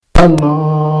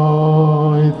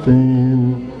Anointing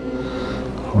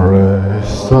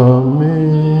rest on me.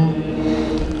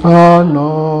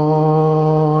 Anointing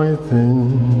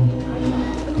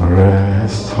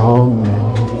rest on me.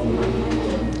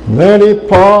 Let the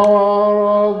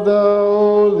power of the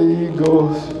Holy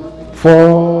Ghost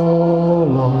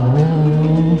fall on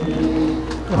me.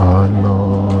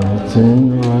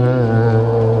 Anointing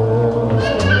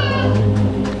rest on me.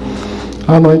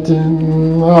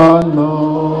 Anointing, anointing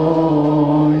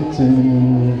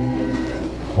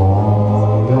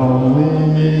fall on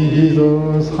me.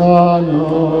 Jesus, anointing,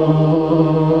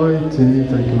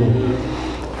 thank you,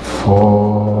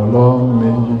 fall on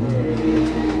me.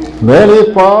 Let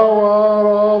the power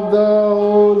of the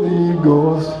Holy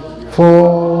Ghost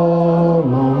fall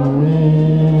on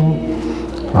me.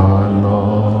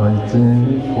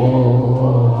 Anointing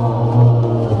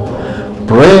fall.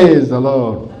 Praise the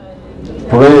Lord.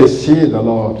 Praise ye the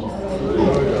Lord.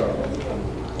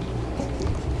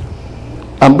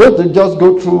 I'm going to just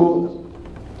go through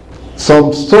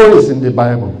some stories in the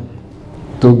Bible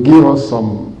to give us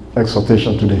some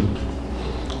exhortation today.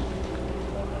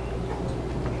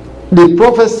 The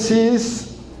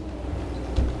prophecies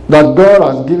that God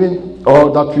has given,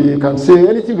 or that we can say,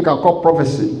 anything we can call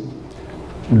prophecy,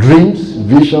 dreams,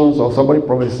 visions, or somebody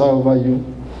prophesy over you,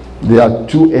 they are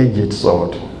two-edged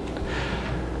sword.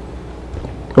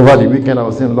 Over the weekend I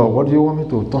was saying, Lord, what do you want me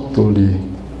to talk to the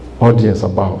audience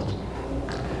about?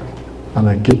 And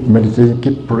I keep meditating,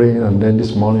 keep praying, and then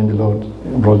this morning the Lord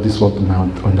brought this word to my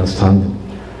understanding.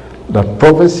 That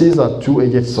prophecies are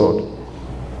two-edged sword.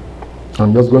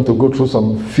 I'm just going to go through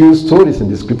some few stories in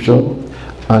the scripture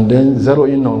and then zero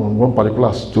in on one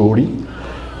particular story.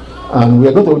 And we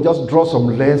are going to just draw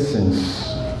some lessons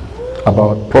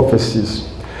about prophecies.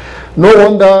 No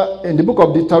wonder in the book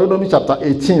of Deuteronomy chapter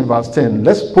 18 verse 10,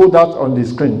 let's put that on the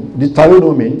screen.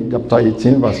 Deuteronomy chapter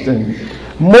 18 verse 10.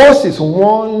 Moses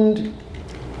warned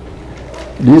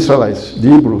the Israelites, the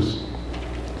Hebrews.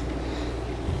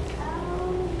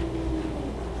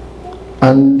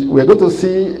 And we're going to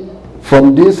see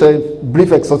from this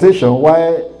brief exhortation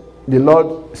why the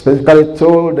Lord specifically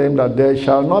told them that there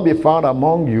shall not be found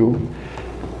among you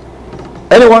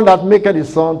anyone that maketh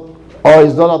his son or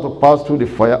his daughter to pass through the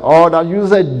fire, or that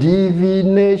useth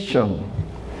divination,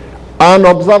 an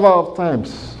observer of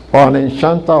times, or an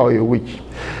enchanter or a witch.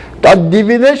 That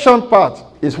divination part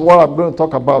is what I'm going to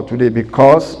talk about today,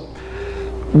 because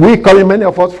we, calling many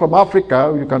of us from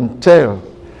Africa, you can tell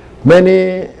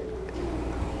many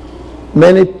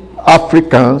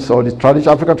Africans, or the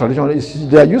African tradition,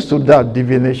 they are used to that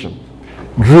divination,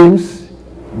 dreams,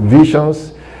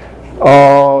 visions,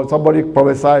 or somebody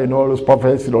prophesy, all those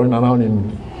prophets running around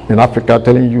in Africa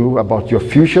telling you about your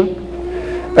future.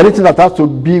 Anything that has to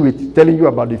be with telling you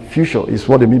about the future is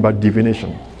what they mean by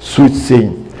divination,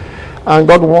 soothsaying. And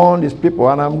God warned his people,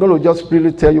 and I'm going to just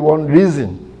really tell you one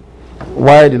reason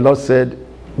why the Lord said,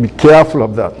 be careful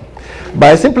of that.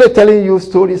 By simply telling you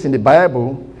stories in the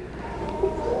Bible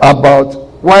about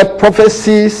why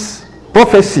prophecies,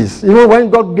 even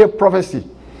when God gave prophecy,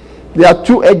 they are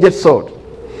two-edged sword.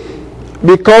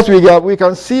 Because we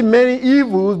can see many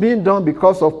evils being done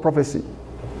because of prophecy.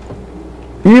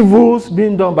 Evils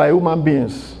being done by human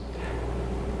beings.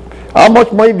 How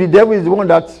much more if the devil is the one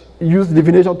that used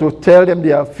divination to tell them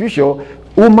their future?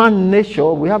 Human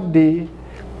nature, we have the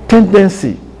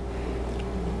tendency.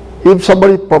 If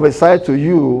somebody prophesied to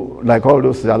you, like all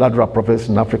those Aladra prophets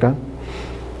in Africa,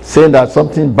 saying that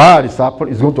something bad is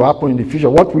going to happen in the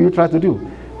future, what will you try to do?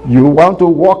 You want to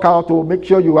walk out to make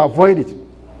sure you avoid it.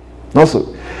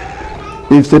 Also,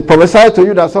 if they prophesy to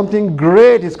you that something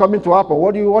great is coming to happen,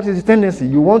 what is the tendency?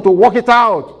 You want to work it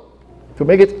out to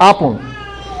make it happen.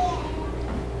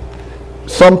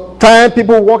 Sometimes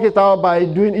people work it out by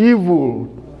doing evil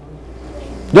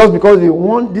just because they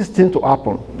want this thing to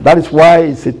happen. That is why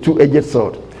it's a two-edged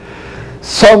sword.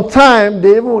 Sometimes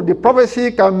the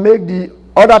prophecy can make the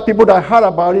other people that heard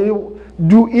about it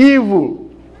do evil.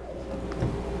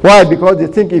 Why? Because they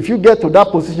think if you get to that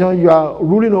position, you are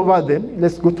ruling over them.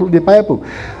 Let's go through the Bible.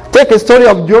 Take a story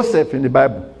of Joseph in the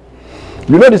Bible.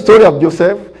 You know the story of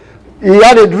Joseph? He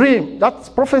had a dream. That's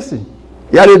prophecy.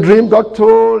 He had a dream. God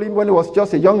told him when he was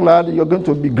just a young lad, you're going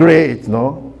to be great,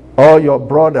 no? All your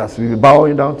brothers will be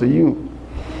bowing down to you.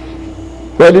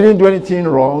 But he didn't do anything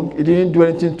wrong. He didn't do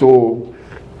anything to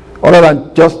other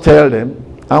than just tell them.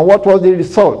 And what was the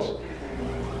result?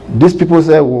 These people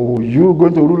said, well, you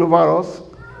going to rule over us?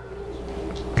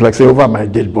 Like say over my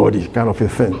dead body, kind of a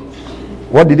thing.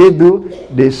 What did they do?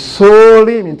 They sold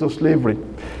him into slavery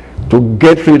to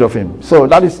get rid of him. So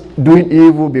that is doing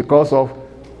evil because of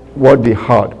what they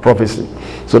heard, prophecy.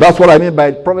 So that's what I mean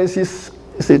by prophecies.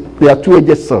 They are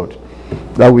two-edged sword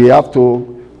that we have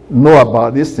to know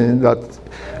about this thing, that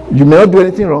you may not do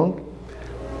anything wrong,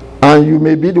 and you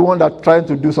may be the one that trying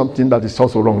to do something that is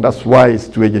also wrong. That's why it's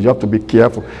two-edged. You have to be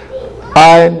careful.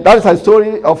 And that is a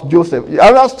story of Joseph.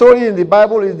 Another story in the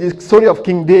Bible is the story of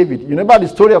King David. You know about the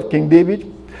story of King David?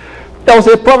 There was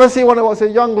a prophecy when I was a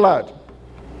young lad,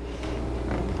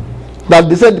 that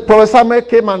they said Prophet Samuel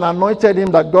came and anointed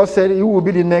him, that God said he will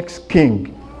be the next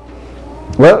king.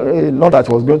 Well, not that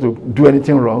he was going to do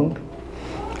anything wrong.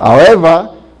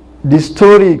 However, the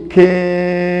story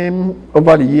came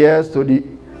over the years to the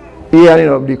hearing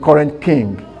of the current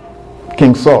king,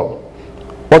 King Saul.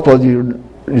 What was the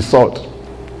result?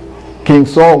 King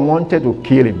Saul wanted to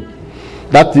kill him.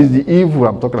 That is the evil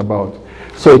I'm talking about.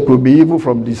 So it could be evil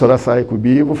from this other side, it could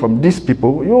be evil from these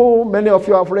people. Many of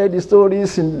you have read the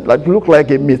stories that look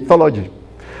like a mythology.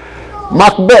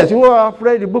 Macbeth, you have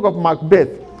read the book of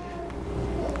Macbeth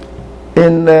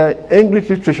in English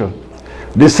literature.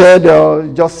 They said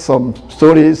just some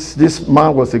stories. This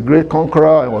man was a great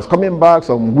conqueror and was coming back.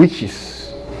 Some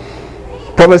witches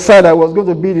prophesied that he was going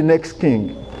to be the next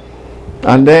king.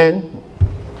 And then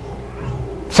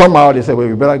somehow they said, well,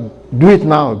 we better do it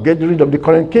now, get rid of the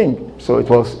current king. So it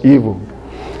was evil.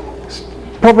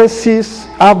 Prophecies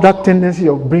have that tendency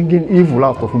of bringing evil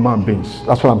out of human beings.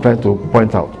 That's what I'm trying to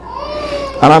point out.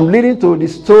 And I'm leading to the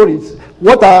stories.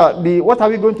 What are we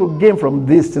going to gain from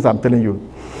these things I'm telling you?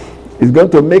 It's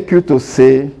going to make you to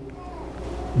say,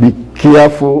 be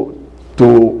careful to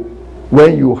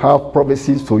when you have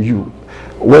prophecies for you.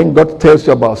 When God tells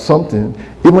you about something,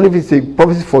 even if it's a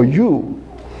prophecy for you,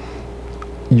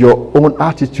 your own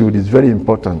attitude is very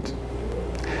important.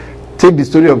 Take the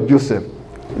story of Joseph.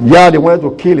 Yeah, they wanted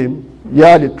to kill him.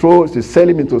 Yeah, they tried to sell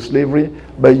him into slavery,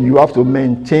 but you have to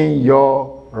maintain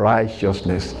your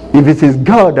righteousness. If it is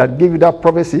God that gave you that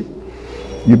prophecy,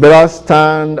 you better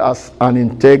stand as an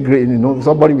integrity,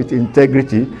 somebody with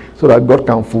integrity, so that God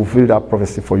can fulfill that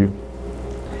prophecy for you.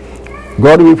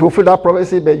 God will fulfill that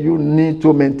prophecy, but you need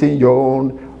to maintain your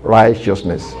own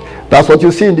righteousness. That's what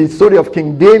you see in the story of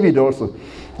King David also.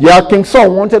 Yeah, King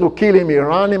Saul wanted to kill him. He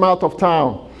ran him out of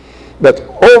town. But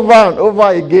over and over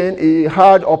again, he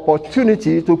had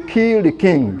opportunity to kill the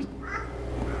king.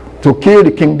 To kill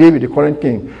the King David, the current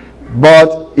king.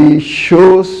 But he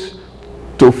chose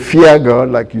to fear God,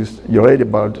 like you read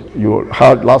about, you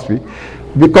heard last week.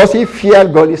 Because he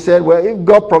feared God, he said, well, if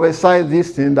God prophesied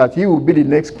this thing, that he will be the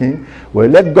next king, well,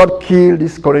 let God kill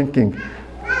this current king.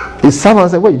 His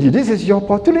servant said, well, this is your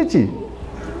opportunity.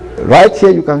 Right here,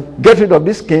 you can get rid of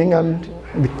this king and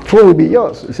the throne will be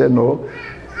yours. He said, no.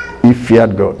 He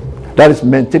feared God. That is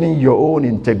maintaining your own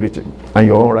integrity and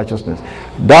your own righteousness.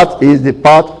 That is the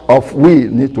part of we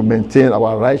need to maintain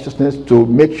our righteousness, to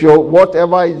make sure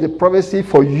whatever is the prophecy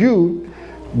for you,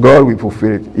 God will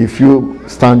fulfill it if you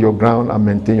stand your ground and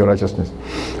maintain your righteousness.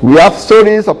 We have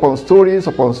stories upon stories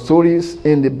upon stories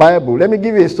in the Bible. Let me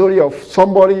give you a story of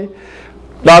somebody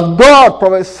that God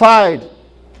prophesied.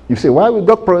 You say, why would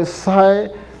God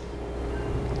prophesy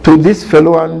to this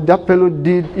fellow and that fellow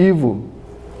did evil?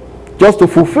 Just to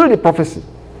fulfill the prophecy.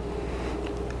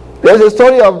 There's a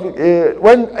story of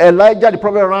when Elijah the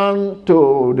prophet ran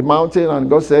to the mountain and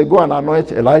God said, go and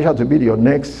anoint Elijah to be your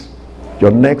next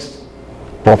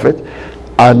prophet.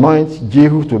 Anoint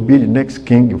Jehu to be the next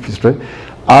king of Israel.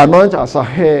 Anoint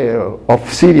Asahel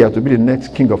of Syria to be the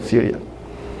next king of Syria.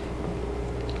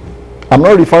 I'm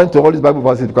not referring to all these Bible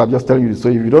verses because I'm just telling you the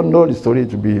story. If you don't know the story,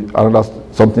 it will be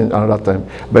another time.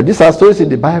 But these are stories in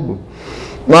the Bible.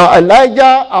 Now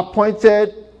Elijah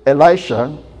appointed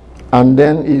Elisha and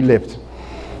then he left.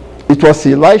 It was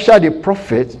Elisha the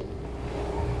prophet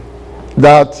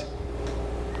that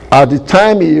at the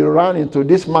time he ran into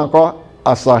this man called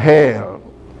Asahel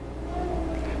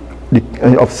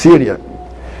of Syria,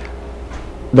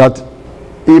 that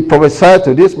he prophesied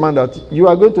to this man that you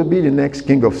are going to be the next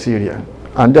king of Syria.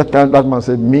 And that man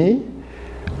said, me?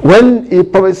 When he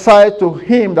prophesied to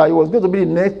him that he was going to be the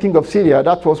next king of Syria,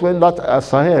 that was when that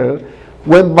Asahel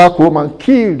went back home and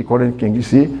killed the current king. You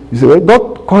see, well,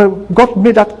 God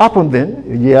made that happen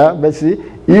then. Yeah, but see,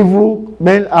 evil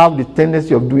men have the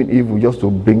tendency of doing evil just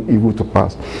to bring evil to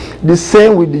pass. The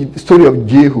same with the story of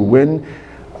Jehu. When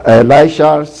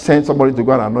Elisha sent somebody to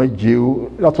go and anoint Jehu,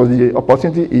 that was the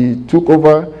opportunity he took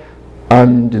over,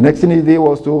 and the next thing he did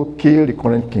was to kill the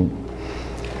current king.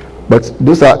 But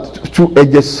those are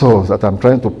two-edged swords that I'm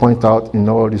trying to point out in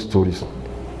all these stories.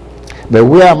 But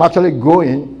where I'm actually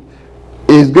going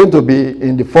is going to be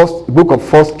in the first book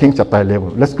of 1 Kings chapter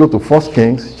 11. Let's go to 1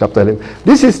 Kings chapter 11.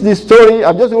 This is the story.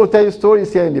 I'm just going to tell you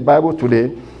stories here in the Bible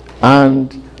today,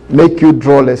 and make you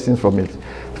draw lessons from it.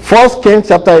 1 Kings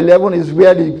chapter 11 is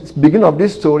where the beginning of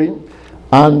this story,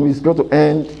 and it's going to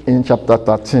end in chapter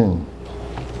 13.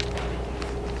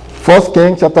 1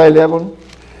 Kings chapter 11,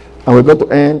 and we're going to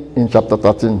end in chapter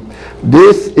 13.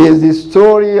 This is the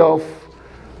story of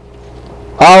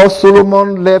how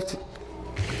Solomon left,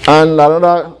 and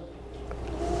another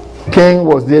king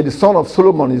was there. The son of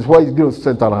Solomon is what is going to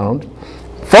center around.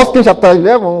 1 Kings chapter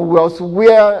 11 was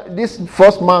where this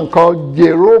first man called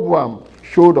Jeroboam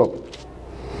showed up.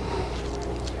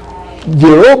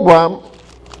 Jeroboam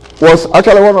was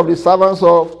actually one of the servants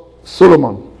of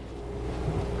Solomon.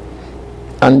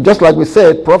 And just like we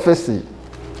said, prophecy.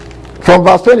 From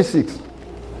verse 26.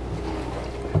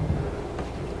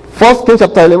 1 Kings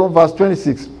chapter 11 verse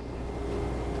 26.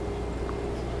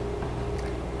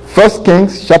 1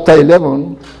 Kings chapter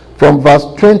 11 from verse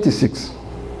 26.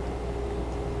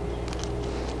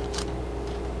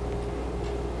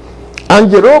 And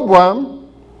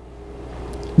Jeroboam,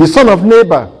 the son of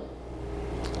Nebat,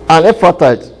 an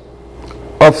Ephrathite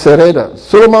of Sereda,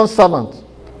 Solomon's servant,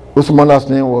 whose mother's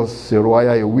name was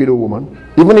Seruiah, a widow woman,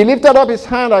 even he lifted up his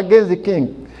hand against the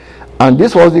king. And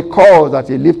this was the cause that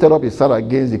he lifted up his hand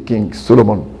against the king,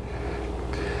 Solomon.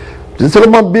 Then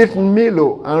Solomon built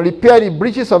Millo and repaired the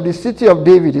breaches of the city of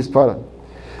David, his father.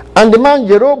 And the man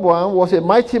Jeroboam was a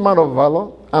mighty man of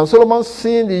valor, and Solomon,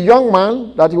 seeing the young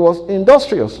man that he was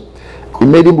industrious, he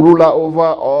made him ruler over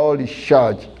all the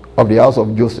charge of the house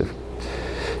of Joseph.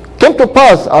 Came to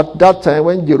pass at that time,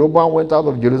 when Jeroboam went out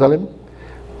of Jerusalem,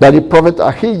 that the prophet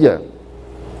Ahijah,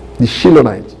 the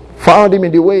Shilonite, found him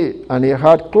in the way, and he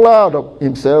had clad up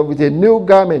himself with a new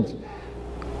garment.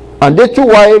 And they two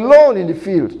were alone in the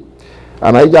field.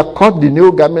 And Ahijah cut the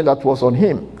new garment that was on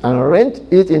him, and rent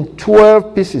it in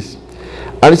 12 pieces.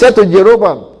 And he said to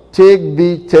Jeroboam, take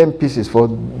thee 10 pieces, for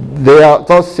they are,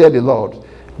 thus said the Lord,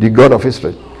 the God of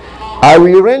Israel, I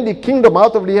will rend the kingdom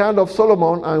out of the hand of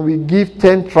Solomon, and will give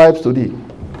 10 tribes to thee.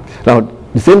 Now,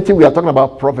 the same thing we are talking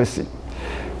about prophecy.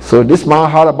 So this man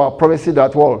heard about prophecy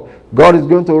that, well, God is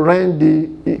going to rend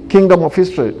the kingdom of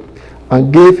Israel,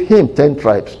 and gave him 10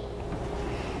 tribes.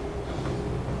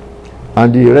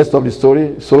 And the rest of the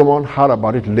story, Solomon heard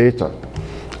about it later.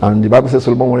 And the Bible says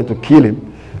Solomon wanted to kill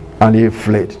him, and he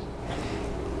fled.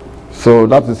 So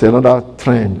that is another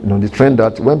trend. The trend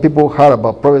that when people heard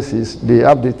about prophecies, they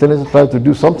have the tendency to try to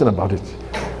do something about it.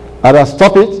 Either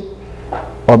stop it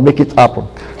or make it happen.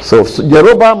 So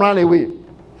Jeroboam ran away.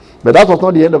 But that was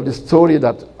not the end of the story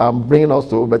that I'm bringing us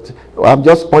to. But I'm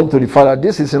just pointing to the fact that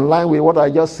this is in line with what I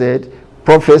just said.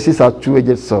 Prophecies are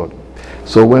two-edged sword.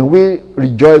 So when we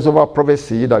rejoice over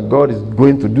prophecy that God is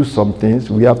going to do some things,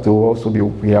 we have to also be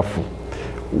careful.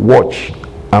 Watch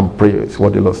and pray is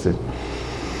what the Lord said.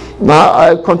 Now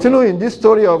I continue in this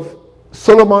story of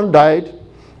Solomon died,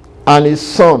 and his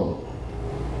son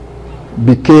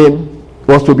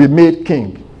was to be made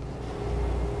king.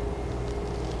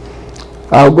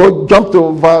 I'll jump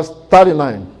to verse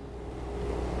 39.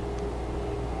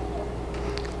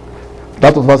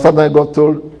 That was verse 39. God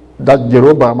told that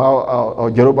Jeroboam,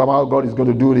 how God is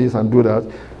going to do this and do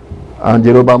that. And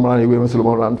Jeroboam ran away when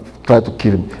Solomon tried to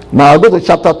kill him. Now I'll go to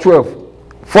chapter 12.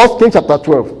 1 Kings chapter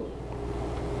 12.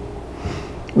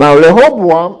 Now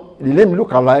Rehoboam, the name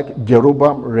look alike,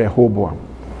 Jeroboam, Rehoboam.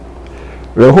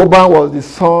 Rehoboam was the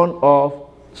son of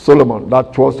Solomon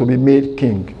that was to be made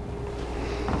king.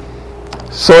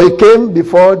 So he came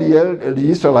before the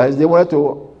Israelites. They wanted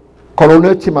to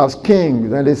coronate him as king.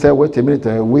 Then they said, wait a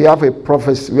minute, we have a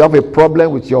prophecy, we have a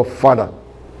problem with your father.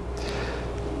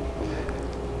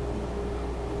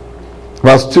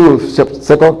 Verse 2,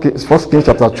 1 Kings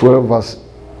chapter 12, verse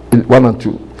 1 and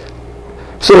 2.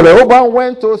 So Rehoboam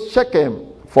went to Shechem,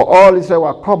 for all Israel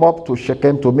were come up to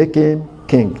Shechem to make him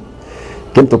king.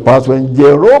 Came to pass when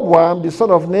Jeroboam, the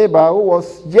son of Nebat, who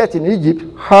was yet in Egypt,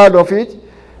 heard of it,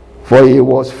 for he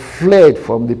was fled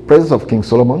from the presence of King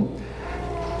Solomon,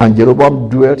 and Jeroboam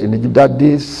dwelt in Egypt, that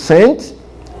they sent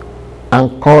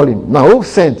and called him. Now who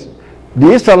sent?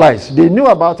 The Israelites. They knew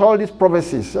about all these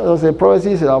prophecies. As the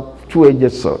prophecies are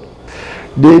two-edged sword.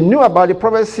 They knew about the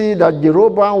prophecy that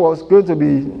Jeroboam was going to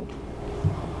be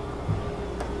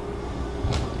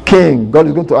king. God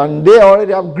is going to, and they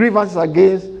already have grievances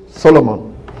against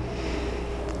Solomon.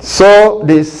 So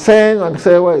they sent and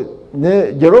said, well,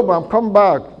 Jeroboam, come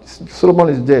back. Solomon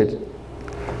is dead.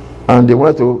 And they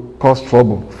wanted to cause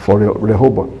trouble for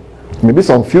Rehoboam. Maybe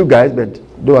some few guys, but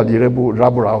those are the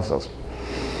rebel houses.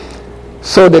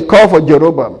 So they called for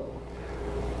Jeroboam.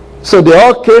 So they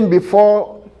all came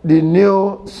before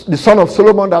the son of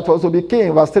Solomon that was to be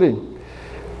king, verse 3.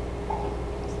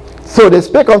 So they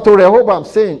spake unto Rehoboam,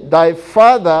 saying, Thy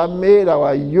father made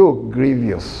our yoke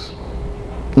grievous.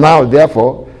 Now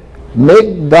therefore,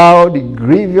 make thou the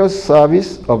grievous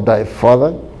service of thy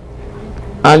father,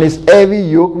 and his heavy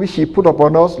yoke which he put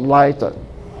upon us lighter,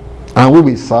 and we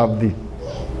will serve thee.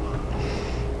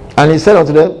 And he said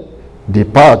unto them,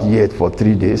 Depart yet for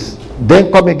 3 days,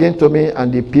 then come again to me.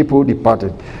 And the people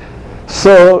departed.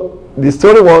 So the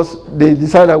story was, they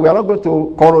decided, we are not going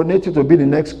to coronate you to be the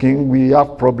next king. We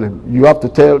have problem. You have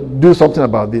to do something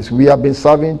about this. We have been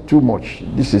serving too much.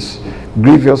 This is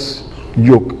grievous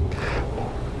yoke.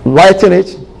 Lighten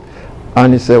it.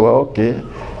 And he said, well, okay.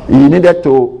 He needed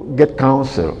to get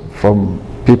counsel from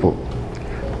people.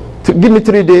 To give me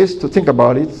 3 days to think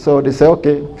about it. So they said,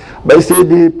 okay. But you see,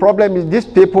 the problem is these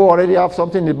people already have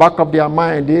something in the back of their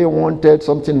mind. They wanted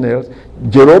something else.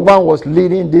 Jeroboam was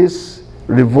leading this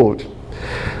revolt.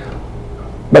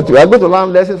 But we are going to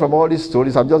learn lessons from all these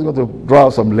stories. I'm just going to draw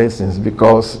out some lessons,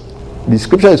 because the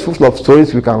scripture is full of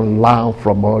stories we can learn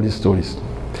from all these stories.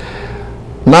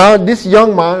 Now, this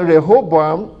young man,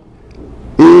 Rehoboam,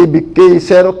 he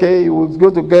said, okay, he was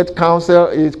going to get counsel.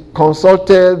 He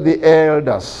consulted the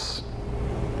elders.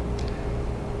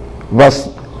 Verse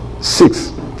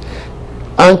 6.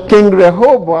 And King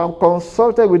Rehoboam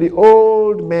consulted with the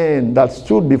old men that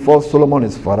stood before Solomon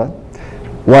his father,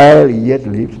 while he yet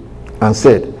lived, and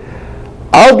said,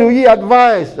 How do ye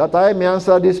advise that I may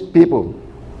answer these people?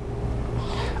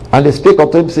 And they spake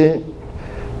unto him, saying,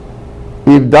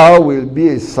 If thou wilt be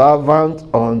a servant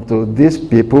unto these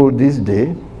people this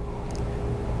day,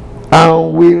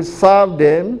 and will serve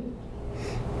them,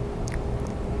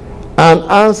 and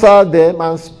answer them,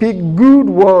 and speak good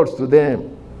words to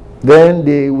them, then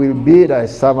they will be thy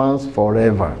servants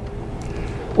forever.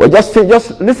 Well, just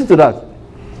listen to that.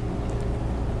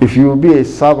 If you will be a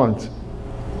servant.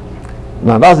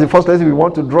 Now, that's the first lesson we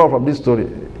want to draw from this story.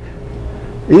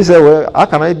 He said, well, how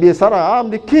can I be a servant? I'm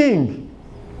the king.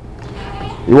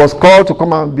 He was called to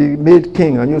come and be made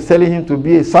king, and you're telling him to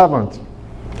be a servant.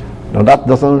 Now, that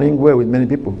doesn't ring well with many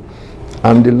people.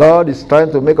 And the Lord is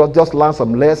trying to make us just learn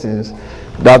some lessons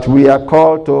that we are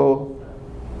called to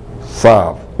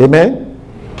serve. Amen?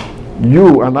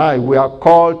 You and I, we are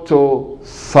called to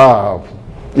serve.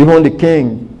 Even the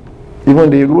king,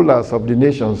 even the rulers of the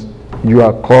nations, you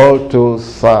are called to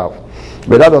serve.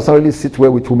 But that doesn't really sit well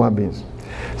with human beings.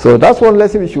 So that's one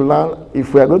lesson we should learn.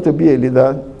 If we are going to be a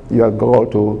leader, you are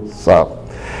called to serve.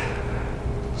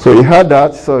 So he heard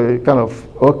that, so he kind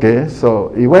of, okay,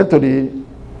 so he went to the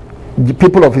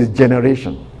people of his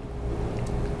generation.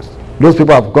 Those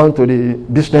people have gone to the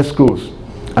business schools,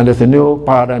 and there's a new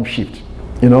paradigm shift,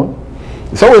 you know.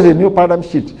 It's always a new paradigm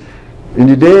shift. In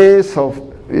the days of,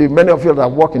 many of you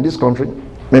that work in this country,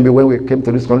 maybe when we came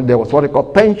to this country, there was what they call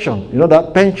pension. You know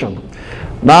that? Pension.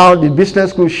 Now the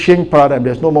business schools change paradigm.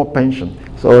 There's no more pension.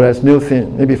 So there's new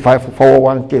thing. Maybe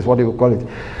 401k is what they would call it.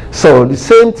 So the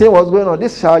same thing was going on.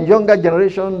 This younger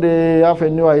generation, they have a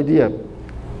new idea.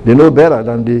 They know better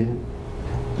than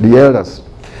the elders.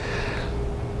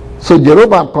 So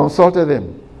Jeroboam consulted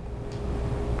them.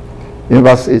 In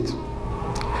verse 8.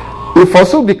 He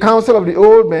forsook the counsel of the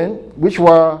old men, which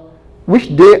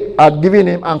they had given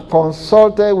him, and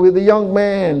consulted with the young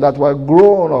men that were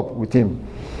grown up with him,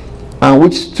 and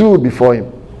which stood before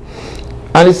him.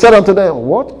 And he said unto them,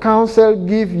 What counsel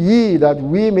give ye, that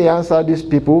we may answer these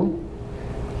people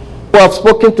who have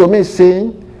spoken to me,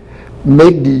 saying,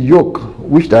 Make the yoke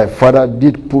which thy father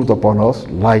did put upon us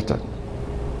lighter?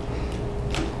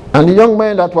 And the young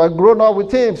men that were grown up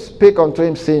with him spake unto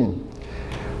him, saying,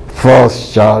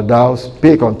 First shalt thou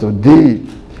speak unto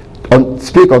these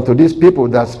people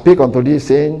that speak unto thee,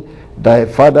 saying, Thy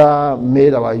father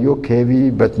made our yoke heavy,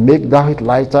 but make thou it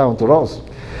lighter unto us.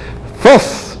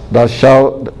 First thou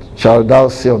shalt thou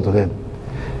say unto them,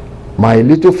 My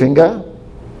little finger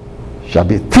shall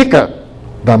be thicker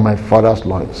than my father's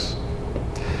loins.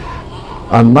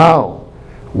 And now,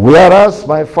 whereas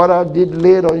my father did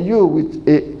lay on you with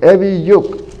a heavy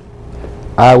yoke,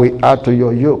 I will add to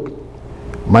your yoke.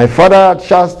 My father had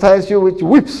chastised you with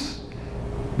whips,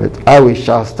 but I will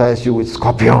chastise you with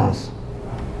scorpions.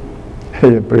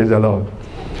 Praise the Lord.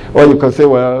 Or you can say,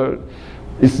 well,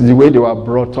 it's the way they were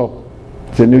brought up.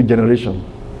 It's a new generation.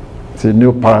 It's a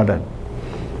new paradigm.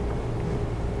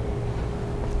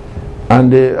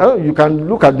 And you can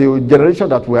look at the generation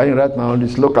that we are in right now, and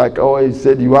it's look like, he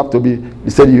said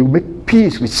you make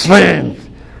peace with strength.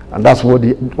 And that's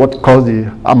what caused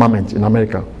the armament in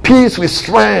America. Peace with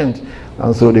strength.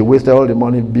 And so they wasted all the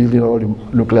money building all the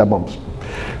nuclear bombs.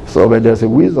 So but there's a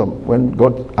wisdom when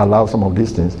God allows some of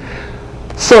these things.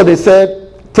 So they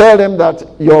said, tell them that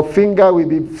your finger will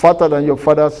be fatter than your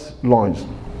father's loins.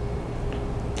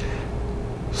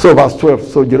 So verse 12,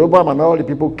 so Jeroboam and all the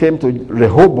people came to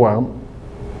Rehoboam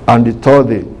and they told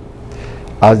thee,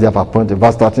 as they have appointed.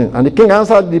 Verse 13, and the king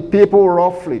answered the people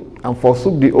roughly and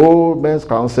forsook the old men's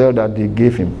counsel that they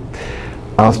gave him,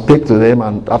 and spake to them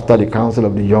and after the counsel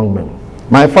of the young men.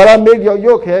 My father made your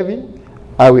yoke heavy,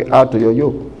 I will add to your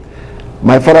yoke.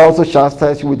 My father also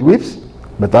chastised you with whips,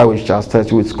 but I will chastise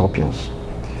you with scorpions.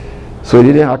 So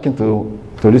he didn't hearken to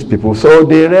these people. So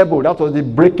they rebelled. That was the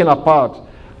breaking apart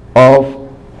of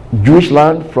Jewish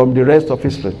land from the rest of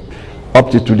Israel up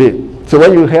to today. So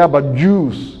when you hear about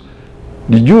Jews,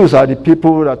 the Jews are the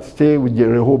people that stay with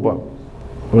Rehoboam,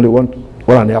 only one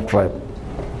and a half tribe.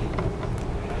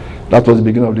 That was the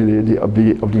beginning of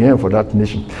the end for that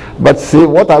nation. But see,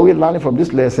 what are we learning from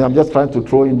this lesson? I'm just trying to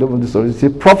throw in the story. See,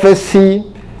 prophecy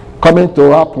coming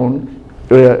to happen.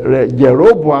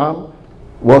 Jeroboam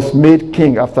was made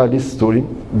king after this story.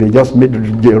 They just made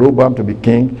Jeroboam to be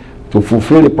king to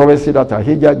fulfill the prophecy that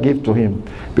Ahijah gave to him.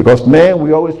 Because men,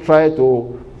 we always try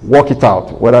to work it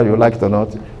out, whether you like it or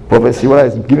not. Prophecy, whether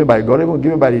it's given by God, even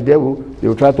given by the devil, they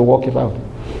will try to work it out.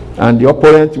 And the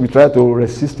opponent will try to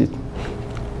resist it.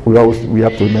 We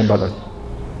have to remember that.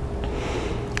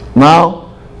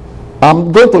 Now,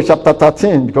 I'm going to chapter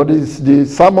 13 because the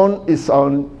sermon is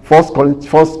on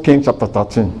 1 Kings chapter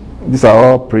 13. These are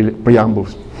all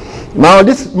preambles. Now,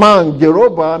 this man,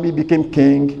 Jeroboam, he became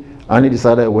king and he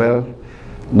decided, well,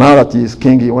 now that he is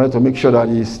king, he wanted to make sure that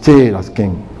he stayed as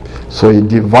king. So he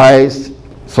devised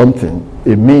something,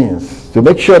 a means, to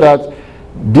make sure that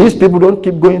these people don't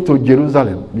keep going to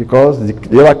Jerusalem, because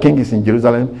the other king is in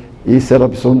Jerusalem. He set up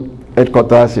his own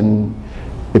headquarters in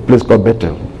a place called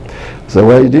Bethel. So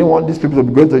he didn't want these people to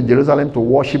be going to Jerusalem to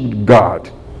worship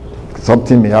God.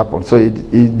 Something may happen. So he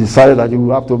decided that you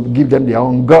will have to give them their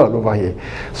own God over here.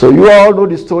 So you all know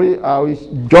the story. I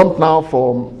will jump now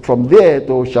from there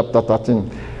to chapter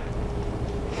 13.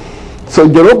 So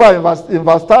Jeroboam in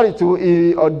verse 32,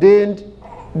 he ordained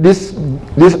these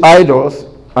idols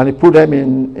and he put them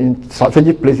in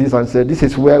strategic places and said, this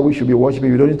is where we should be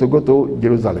worshiping. We don't need to go to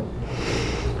Jerusalem.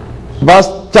 Verse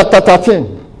chapter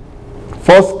 13.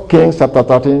 1 Kings chapter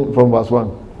 13 from verse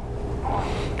 1.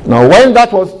 Now when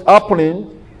that was happening,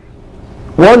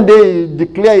 one day he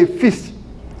declared a feast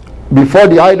before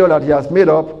the idol that he has made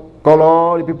up, call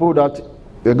all the people that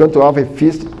we're going to have a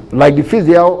feast. Like the feast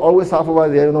they always have over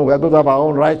there, we're going to have our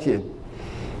own right here.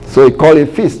 So he called a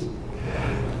feast.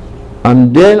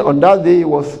 And then on that day he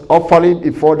was offering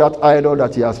before that idol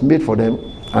that he has made for them,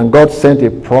 and God sent a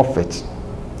prophet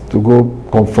to go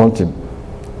confront him.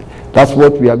 That's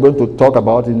what we are going to talk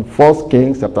about in 1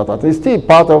 Kings chapter 13. It's still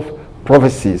part of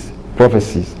prophecies.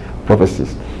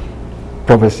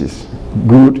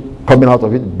 Good coming out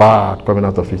of it, bad coming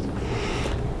out of it.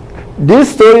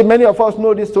 This story, many of us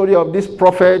know this story of this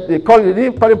prophet. They call it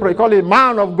a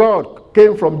man of God,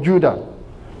 came from Judah.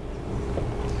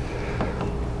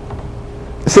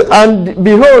 So, and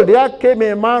behold, there came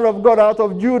a man of God out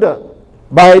of Judah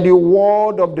by the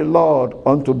word of the Lord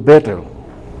unto Bethel.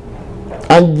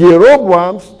 And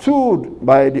Jeroboam stood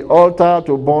by the altar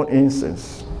to burn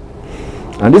incense.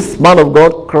 And this man of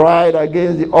God cried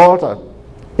against the altar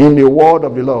in the word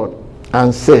of the Lord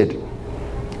and said,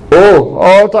 O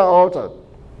altar, altar,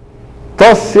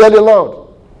 thus saith the Lord,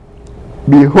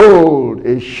 behold,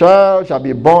 a child shall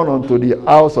be born unto the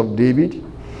house of David,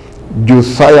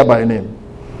 Josiah by name.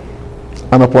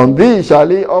 And upon thee shall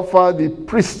he offer the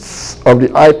priests of the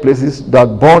high places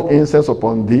that burn incense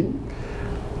upon thee,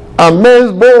 and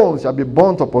men's bones shall be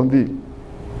burnt upon thee.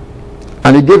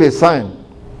 And he gave a sign,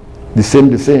 the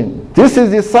same saying, this is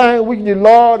the sign which the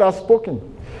Lord has spoken.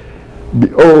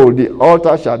 Behold, the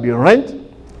altar shall be rent,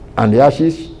 and the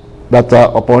ashes that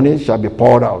are upon it shall be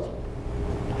poured out.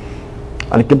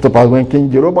 And it came to pass, when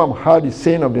King Jeroboam heard the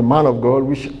saying of the man of God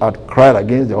which had cried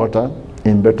against the altar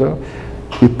in Bethel,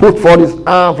 he put forth his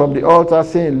arm from the altar,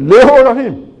 saying, lay hold of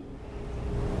him.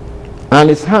 And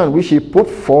his hand which he put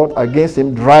forth against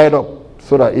him dried up,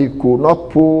 so that he could not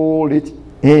pull it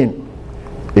in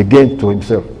again to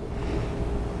himself.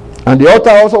 And the altar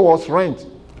also was rent,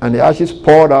 and the ashes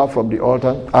poured out from the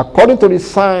altar, according to the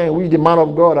sign which the man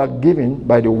of God had given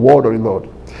by the word of the Lord.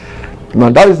 Now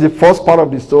that is the first part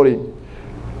of the story.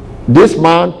 This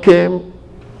man came,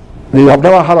 they have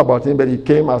never heard about him, but he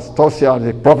came as Tosia, as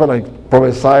a prophet, and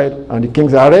prophesied, and the king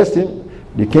said, arrest him.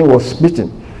 The king was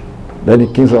smitten. Then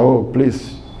the king said, oh,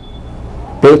 please,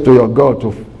 pray to your God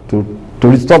to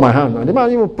restore my hand. And the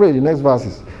man even prayed, the next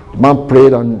verses. The man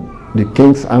prayed, and the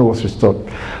king's hand was restored.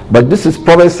 But this is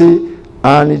prophecy,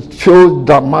 and it shows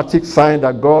dramatic sign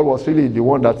that God was really the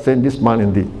one that sent this man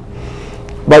indeed.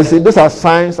 But you see, these are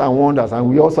signs and wonders, and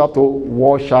we also have to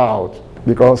watch out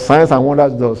because signs and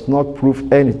wonders does not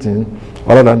prove anything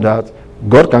other than that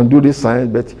God can do these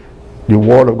signs, but the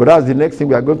word of God. That's the next thing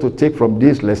we are going to take from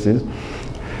these lessons.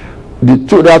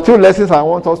 There are two lessons I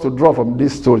want us to draw from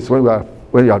these stories when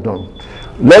we are done.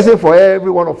 Lesson for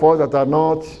every one of us that are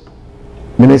not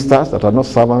ministers, that are not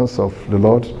servants of the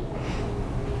Lord.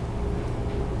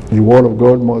 The word of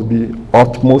God must be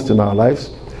utmost in our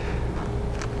lives.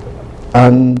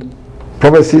 And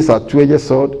prophecies are two-edged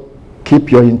sword.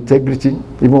 Keep your integrity,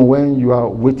 even when you are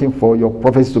waiting for your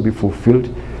prophecy to be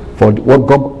fulfilled. For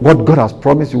what God has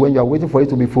promised you, when you are waiting for it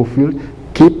to be fulfilled,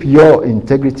 keep your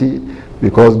integrity,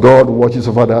 because God watches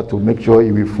over that to make sure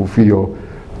He will fulfill your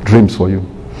dreams for you.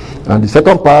 And the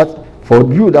second part,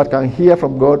 for you that can hear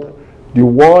from God, the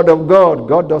word of God.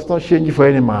 God does not change it for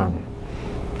any man.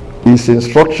 His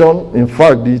instruction, in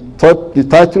fact, the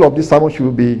title of this sermon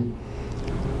should be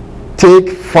Take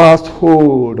Fast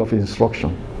Hold of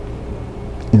Instruction.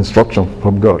 Instruction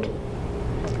from God.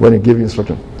 When He gives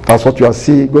instruction. That's what you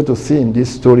are going to see in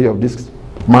this story of this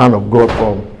man of God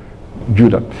from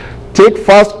Judah. Take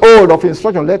fast hold of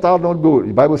instruction, let her not go.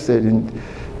 The Bible said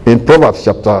in Proverbs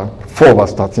chapter 4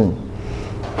 verse 13.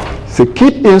 So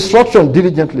keep instruction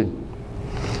diligently.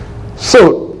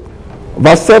 So,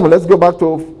 verse 7, let's go back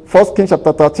to 1 Kings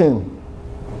chapter 13.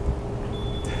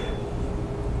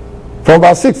 From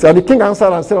verse 6, and the king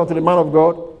answered and said unto the man of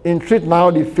God, entreat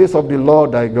now the face of the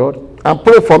Lord thy God, and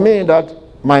pray for me that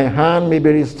my hand may be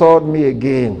restored me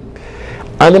again.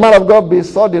 And the man of God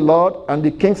besought the Lord, and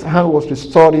the king's hand was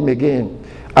restored him again,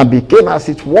 and became as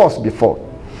it was before.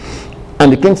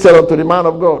 And the king said unto the man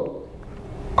of God,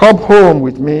 come home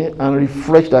with me and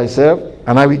refresh thyself,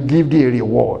 and I will give thee a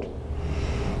reward.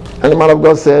 And the man of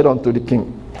God said unto the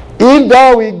king, if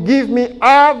thou wilt give me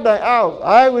half thy house,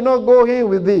 I will not go in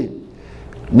with thee,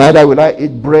 neither will I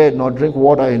eat bread nor drink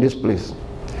water in this place.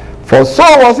 For so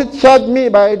was it charged me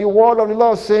by the word of the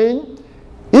Lord, saying,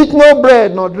 eat no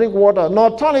bread nor drink water,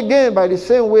 nor turn again by the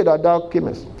same way that thou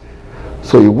camest.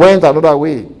 So he went another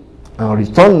way, and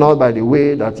returned not by the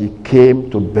way that he came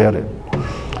to Bethel.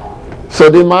 So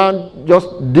the man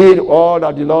just did all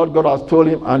that the Lord God has told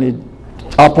him, and it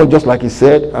happened just like he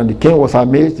said. And the king was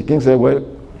amazed. The king said, well,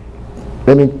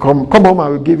 let me come home, I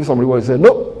will give you some reward. He said,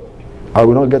 no, I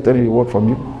will not get any reward from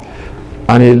you.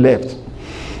 And he left.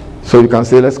 So you can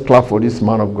say, let's clap for this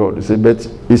man of God. He said, but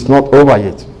it's not over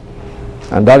yet.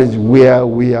 And that is where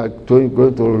we are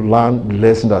going to learn the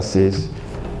lesson that says,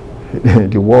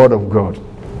 the word of God.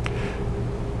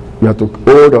 We have to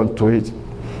hold on to it.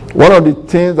 One of the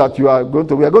things that we are going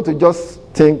to just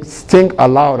think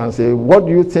aloud and say, what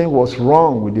do you think was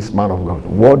wrong with this man of God?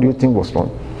 What do you think was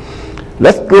wrong?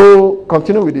 Let's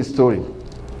continue with this story.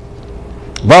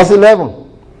 Verse 11.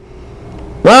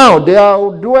 Now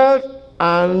there dwelt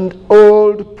an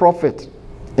old prophet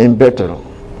in Bethel,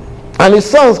 and his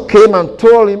sons came and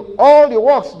told him all the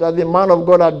works that the man of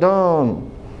God had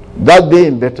done that day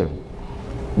in Bethel,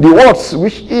 the words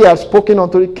which he had spoken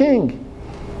unto the king.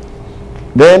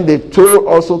 Then they told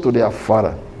also to their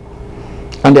father.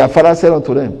 And their father said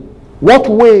unto them, what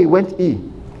way went he?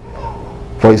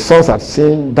 For his sons had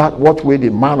seen that what way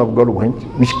the man of God went,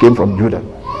 which came from Judah.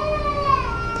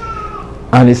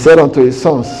 And he said unto his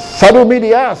sons, saddle me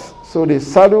the ass. So they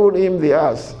saddled him the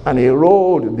ass, and he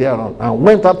rode thereon, and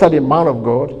went after the man of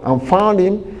God, and found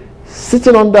him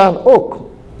sitting under an oak.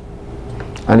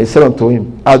 And he said unto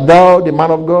him, art thou the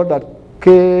man of God that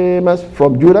camest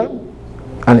from Judah?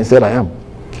 And he said, I am.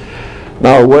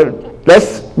 Now,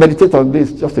 let's meditate on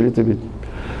this just a little bit.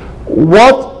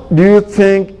 What do you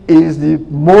think is the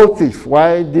motive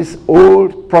why this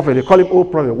old prophet, they call him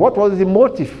old prophet, what was the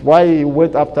motive why he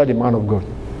went after the man of God?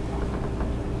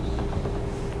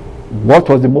 What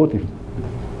was the motive?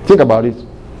 Think about it.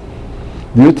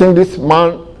 Do you think this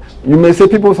man, you may say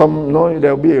people,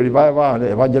 there will be a revival and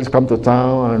the evangelists come to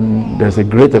town and there's a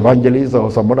great evangelist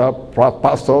or some other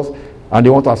pastors and they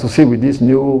want to associate with this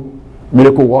new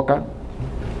miracle worker.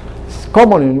 It's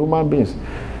common in human beings.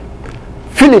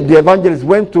 Philip the evangelist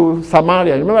went to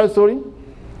Samaria. You remember the story?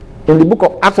 In the book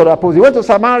of Acts of the Apostles, he went to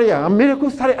Samaria and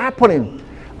miracles started happening.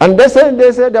 And they said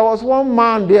there was one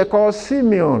man there called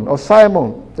Simeon or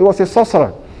Simon. He was a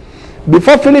sorcerer.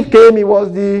 Before Philip came, he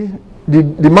was the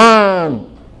man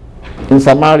in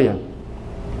Samaria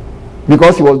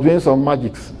because he was doing some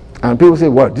magics. And people say,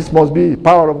 well, this must be the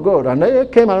power of God. And then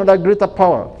came another greater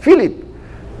power, Philip,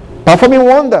 performing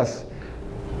wonders.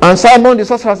 And Simon the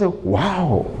sorcerer said,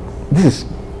 wow, this is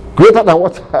greater than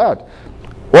what I had.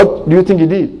 What do you think he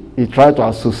did? He tried to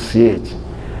associate.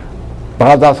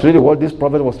 Perhaps that's really what this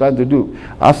prophet was trying to do.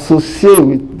 Associate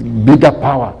with bigger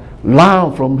power.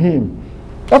 Learn from him.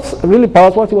 That's really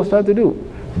perhaps what he was trying to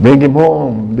do. bring him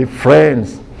home, the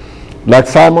friends, like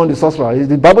Simon the sorcerer.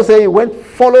 The Bible says he went,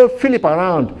 followed Philip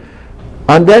around.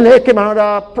 And then here came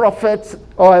another prophet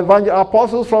or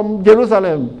apostles from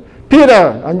Jerusalem.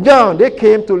 Peter and John, they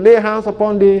came to lay hands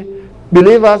upon the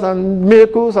believers, and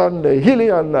miracles and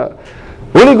healing and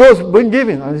Holy Ghost being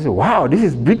given. And he said, wow, this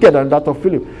is bigger than that of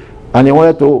Philip. And he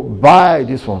wanted to buy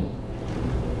this one.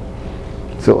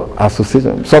 So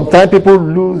association. Sometimes people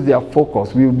lose their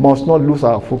focus. We must not lose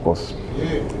our focus.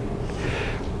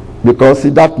 Because see,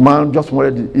 that man just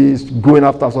wanted, is going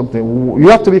after something. You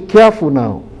have to be careful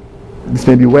now. This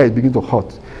may be where it begins to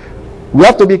hurt. We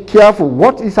have to be careful.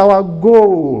 What is our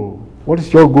goal? What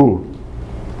is your goal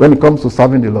when it comes to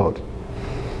serving the Lord?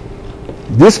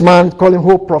 This man called him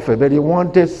whole prophet, but he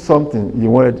wanted something. He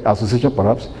wanted association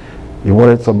perhaps. He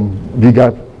wanted some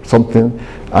bigger something.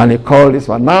 And he called this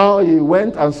man. Now he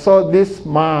went and saw this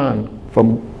man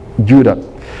from Judah.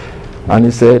 And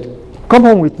he said, come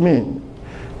home with me.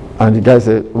 And the guy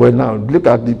said, well, now look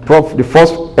at the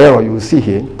first error you will see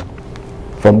here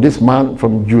from this man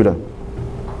from Judah.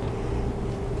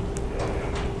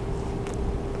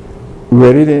 We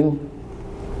were reading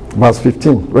verse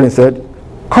 15 when he said,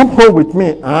 come home with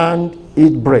me and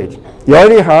eat bread. He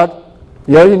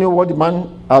already knew what the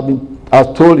man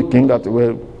had told the king that,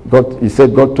 well, he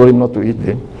said God told him not to eat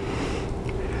them.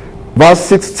 Verse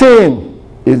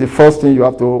 16 is the first thing you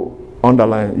have to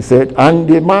underline. He said, and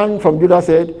the man from Judah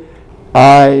said,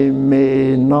 I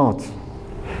may not.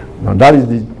 Now that is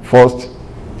the first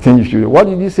thing you should do. What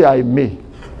did he say, I may?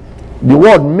 The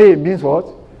word may means what?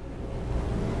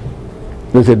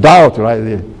 There's a doubt right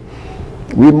there.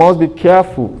 We must be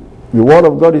careful. The word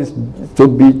of God is to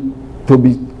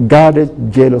be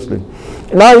guarded jealously.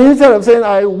 Now instead of saying,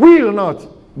 I will not,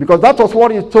 because that was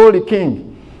what he told the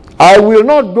king. I will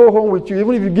not go home with you,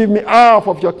 even if you give me half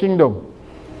of your kingdom.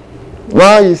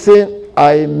 Now he's saying,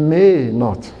 I may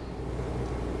not.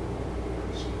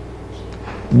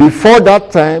 Before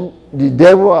that time, the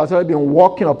devil has already been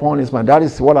walking upon his mind. That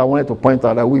is what I wanted to point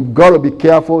out, that we've got to be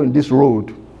careful in this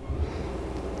road.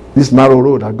 This narrow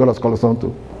road that God has called us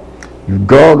onto. You've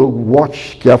got to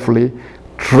watch carefully,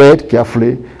 tread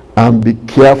carefully, and be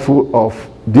careful of,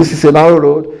 this is a narrow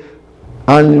road.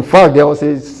 And in fact, there was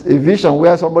a vision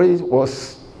where somebody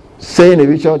was saying a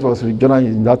vision, it was Jonah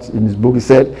in his book. He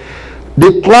said,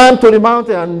 they climbed to the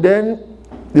mountain, and then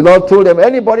the Lord told them,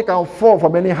 anybody can fall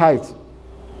from any height.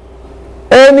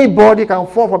 Anybody can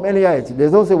fall from any height. They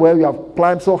don't say, well, you have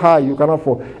climbed so high, you cannot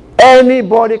fall.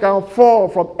 Anybody can fall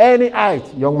from any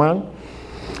height, young man.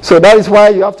 So that is why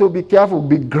you have to be careful,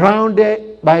 be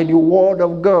grounded by the word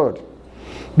of God.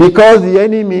 Because the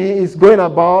enemy is going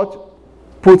about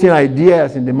putting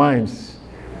ideas in the minds.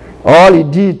 All he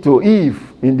did to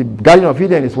Eve in the Garden of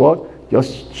Eden is what?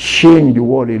 Just change the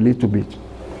word a little bit.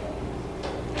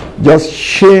 Just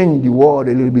change the word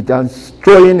a little bit and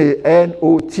throw in a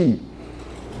N-O-T.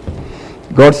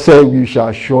 God said, you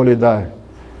shall surely die.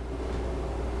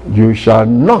 You shall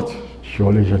not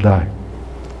surely shall die.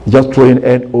 Just throw in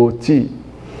N-O-T.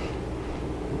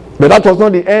 But that was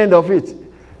not the end of it.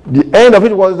 The end of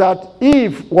it was that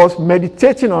Eve was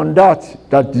meditating on that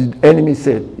the enemy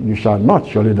said, you shall not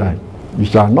surely die. You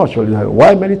shall not surely die.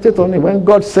 Why meditate on it when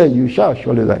God said you shall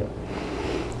surely die?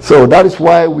 So that is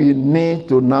why we need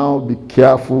to now be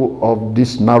careful of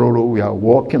this narrow road we are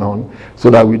walking on,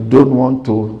 so that we don't want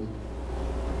to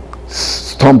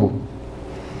stumble.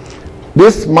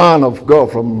 This man of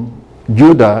God from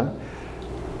Judah,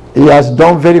 he has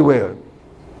done very well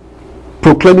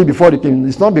proclaiming before the king.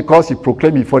 It's not because he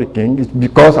proclaimed before the king, it's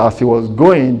because as he was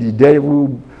going, the devil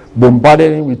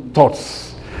bombarded him with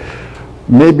thoughts.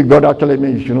 Maybe God actually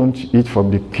meant you shouldn't eat from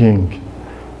the king.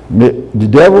 The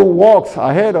devil walks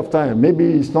ahead of time. Maybe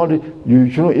it's not,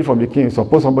 you shouldn't eat from the king.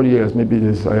 Suppose somebody else, maybe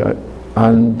this.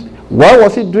 And why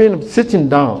was he doing, sitting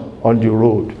down on the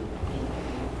road?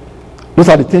 Those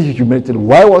are the things you should meditate.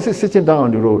 Why was he sitting down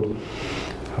on the road?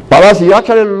 Perhaps he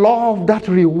actually loved that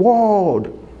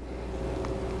reward.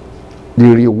 The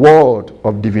reward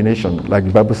of divination, like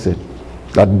the Bible said,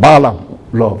 that Balaam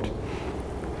loved.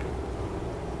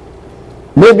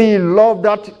 Maybe he loved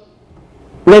that,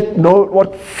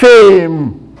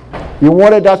 fame. He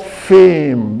wanted that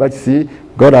fame. But see,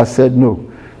 God has said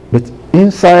no. But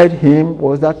inside him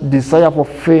was that desire for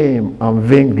fame and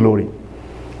vainglory.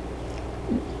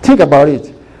 Think about it.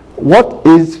 What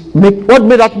made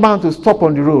that man to stop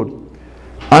on the road?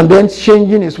 And then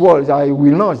changing his words, I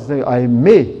will not, say, I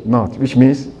may not, which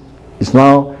means it's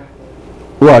now,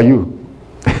 who are you?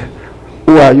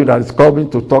 Who are you that is coming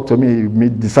to talk to me? Me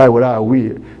decide whether I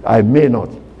will, I may not.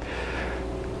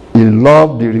 He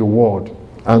loved the reward.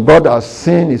 And God has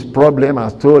seen his problem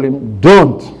and told him,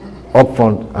 don't, up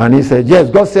front. And he said, yes.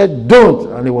 God said,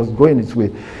 don't. And he was going his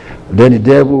way. Then the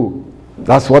devil,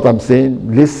 that's what I'm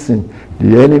saying. Listen,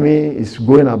 the enemy is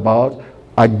going about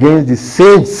against the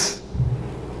saints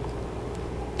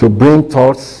to bring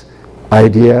thoughts,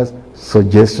 ideas,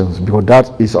 suggestions. Because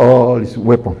that is all his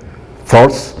weapon.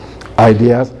 Thoughts,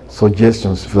 ideas,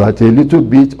 suggestions. So that a little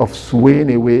bit of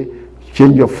swaying away,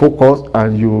 change your focus,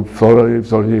 and you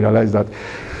suddenly realize that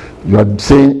you are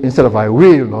saying, instead of I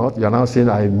will not, you are now saying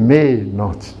I may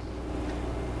not.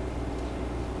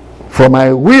 From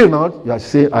I will not, you are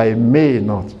saying I may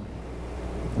not.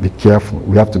 Be careful.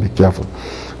 We have to be careful.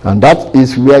 And that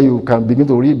is where you can begin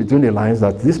to read between the lines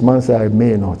that this man said I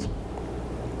may not.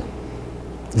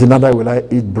 He said, neither will I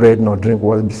eat bread nor drink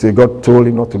water. He said, God told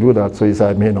him not to do that, so he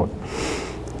said I may not.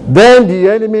 Then the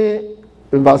enemy,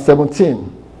 in verse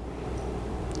 17,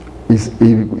 he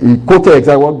quoted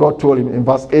exactly what God told him. In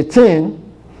verse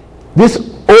 18, this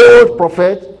old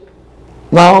prophet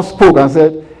now spoke and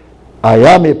said, I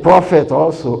am a prophet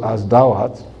also as thou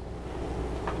art.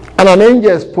 And an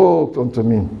angel spoke unto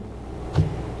me,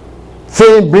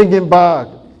 saying, bring him back.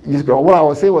 What I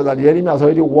was saying was that the enemy has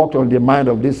already worked on the mind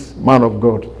of this man of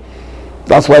God.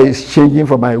 That's why he's changing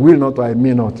from I will not to I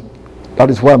may not. That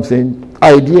is why I'm saying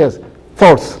ideas,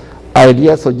 thoughts,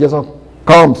 ideas, suggestions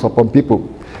comes upon people,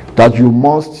 that you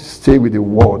must stay with the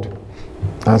word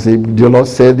and say, the Lord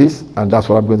said this, and that's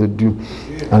what I'm going to do.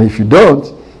 And if you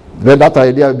don't, then that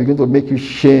idea will begin to make you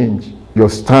change your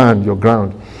stand, your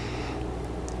ground.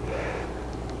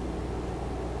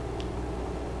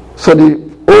 So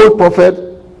the old prophet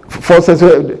first says,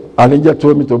 an angel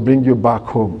told me to bring you back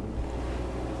home.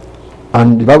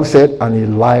 And the Bible said, and he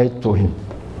lied to him.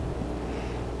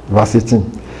 Verse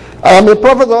 18. I am a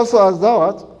prophet also as thou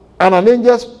art, and an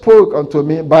angel spoke unto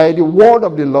me by the word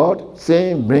of the Lord,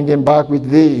 saying, bring him back with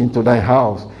thee into thy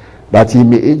house, that he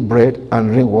may eat bread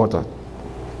and drink water.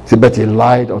 See, but he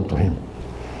lied unto him.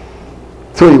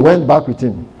 So he went back with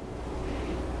him.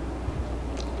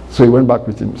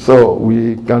 So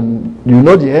we can,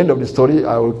 the end of the story.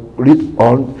 I will read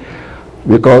on,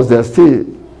 because there's still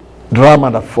drama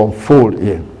that unfold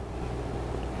here.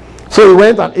 So he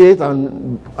went and ate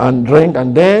and drank,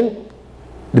 and then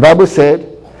the Bible said,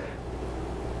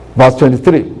 verse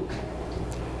 23,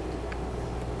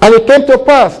 and it came to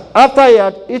pass, after he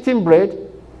had eaten bread,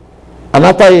 and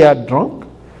after he had drunk,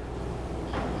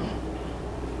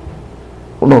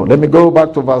 let me go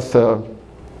back to verse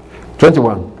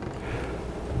 21.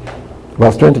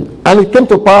 Verse 20. And it came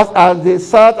to pass, as they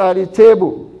sat at the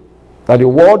table, that the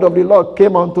word of the Lord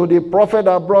came unto the prophet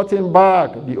that brought him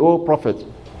back, the old prophet.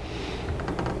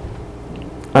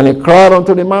 And he cried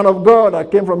unto the man of God that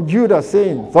came from Judah,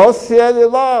 saying, thus saith the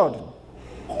Lord,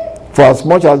 for as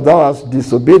much as thou hast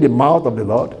disobeyed the mouth of the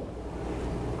Lord,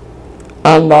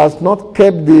 and hast not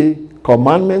kept the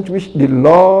commandment which the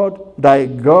Lord thy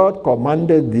God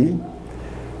commanded thee,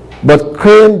 but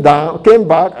came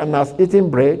back and hast eaten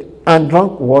bread and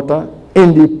drunk water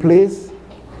in the place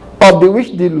of the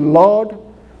which the Lord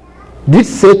did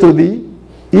say to thee,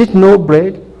 eat no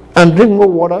bread and drink no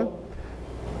water,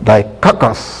 thy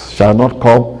carcass shall not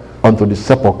come unto the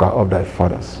sepulchre of thy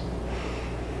fathers.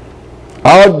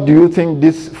 How do you think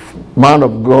this man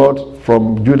of God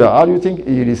from Judah, how do you think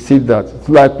he received that? It's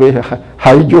like,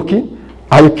 are you joking?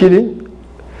 Are you kidding?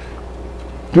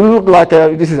 Do you look like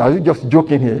are you just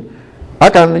joking here? How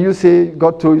can you say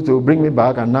God told you to bring me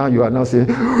back, and now you are now saying,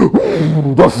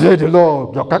 thus said the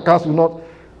Lord, your carcass will not.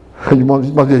 It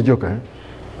must be a joke, eh?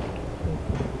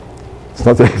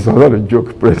 It's not a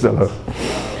joke, praise the Lord.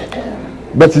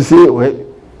 But you see,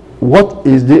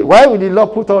 why would the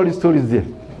Lord put all these stories there?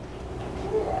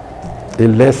 A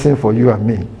lesson for you and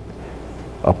me,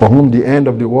 upon whom the end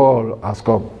of the world has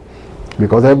come.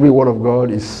 Because every word of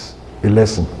God is a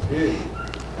lesson.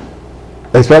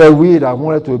 Especially we that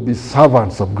wanted to be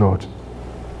servants of God,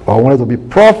 or wanted to be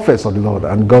prophets of the Lord,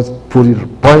 and God put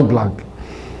it point blank.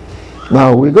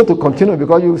 Now we're going to continue,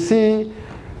 because you see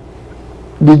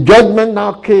the judgment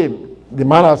now came. The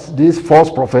man has this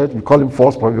false prophet, we call him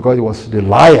false prophet because he was the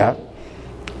liar,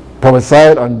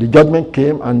 prophesied, and the judgment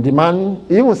came, and the man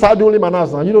even started doing him an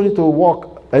ass. Now you don't need to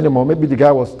walk anymore. Maybe the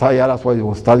guy was tired, that's why he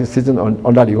was sitting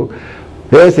under the oak.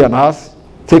 Here's an ass,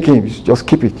 take him, just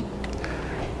keep it.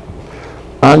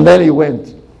 And then he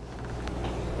went.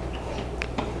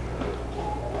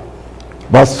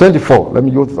 Verse 24. Let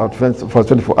me go to that verse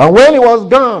 24. And when he was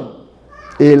gone,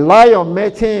 a lion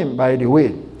met him by the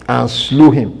way and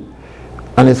slew him.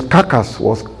 And his carcass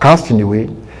was cast in the way,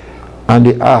 and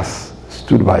the ass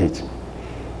stood by it.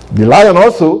 The lion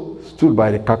also stood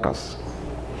by the carcass.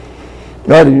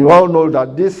 Now you all know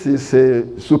that this is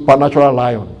a supernatural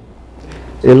lion.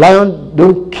 A lion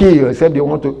don't kill except they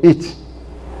want to eat.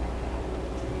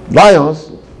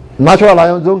 Lions, natural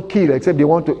lions don't kill except they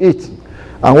want to eat.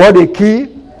 And what they kill,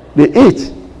 they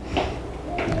eat.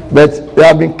 But there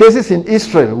have been cases in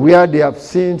Israel where they have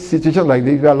seen situations like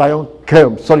this where lion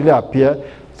came, suddenly appear.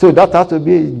 So that has to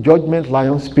be a judgment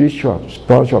lion, spiritual,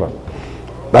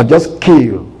 that just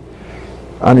kill.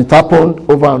 And it happened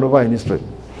over and over in Israel.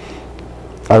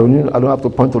 I don't have to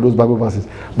point to those Bible verses.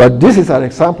 But this is an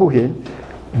example here.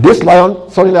 This lion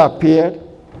suddenly appeared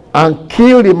and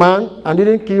killed the man and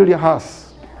didn't kill the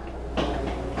ass.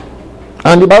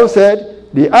 And the Bible said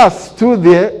the ass stood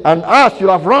there and ass should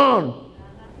have run.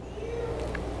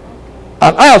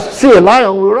 And ass, see a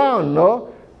lion will run,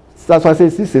 no? That's why I say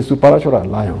this is a supernatural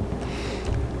lion.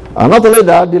 And not only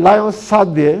that, the lion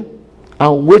sat there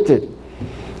and waited.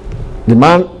 The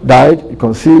man died. You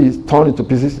can see he's torn into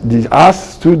pieces. The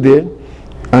ass stood there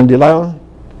and the lion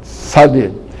sat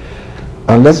there.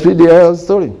 And let's read the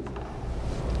story.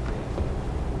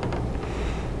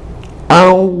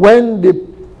 And when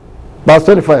verse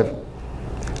 25,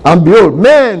 and behold,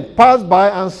 men passed by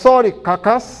and saw the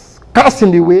carcass cast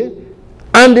in the way,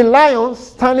 and the lion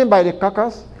standing by the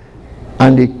carcass,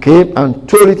 and they came and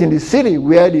told it in the city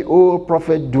where the old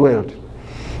prophet dwelt.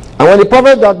 And when the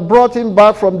prophet that brought him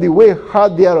back from the way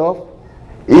heard thereof,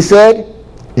 he said,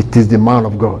 it is the man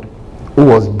of God who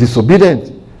was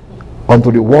disobedient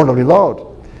unto the word of the Lord.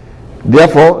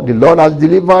 Therefore the Lord has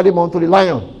delivered him unto the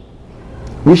lion,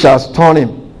 which has torn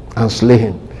him and slay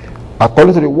him,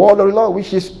 according to the word of the Lord which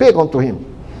he spake unto him.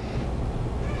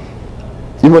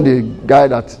 Even the guy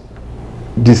that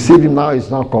deceived him now is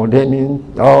now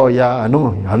condemning. Oh yeah, I know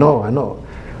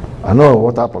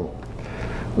what happened.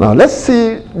 Now let's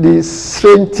see the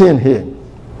strange thing here.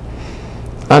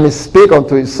 And he spake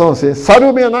unto his son, saying,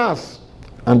 saddle me an ass.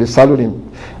 And they saddled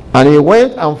him. And he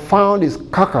went and found his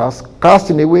carcass cast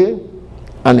in the way,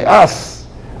 and the ass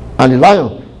and the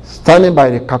lion standing by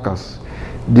the carcass.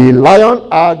 The lion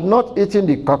had not eaten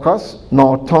the carcass,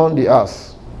 nor torn the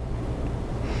ass.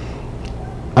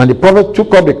 And the prophet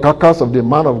took up the carcass of the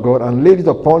man of God and laid it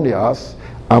upon the ass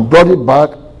and brought it back.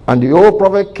 And the old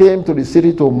prophet came to the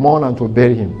city to mourn and to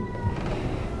bury him.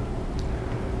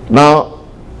 Now,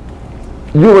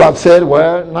 you will have said,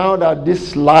 well, now that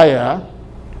this liar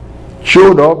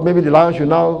showed up, maybe the lion should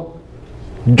now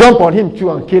jump on him too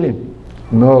and kill him.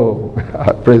 No,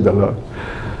 praise the Lord.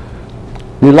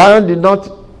 The lion did not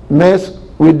mess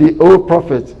with the old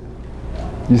prophet.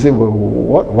 You say, well,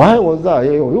 what? Why was that?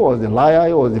 He was the liar,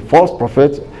 he was the false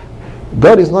prophet.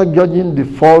 God is not judging the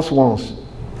false ones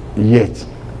yet.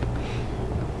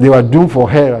 They were doomed for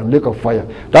hell and lake of fire.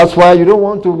 That's why you don't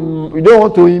want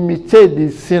to imitate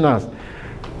these sinners.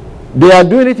 They are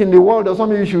doing it in the world. Does not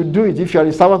mean you should do it if you are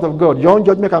a servant of God. Your own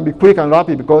judgment can be quick and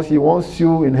rapid because He wants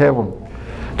you in heaven.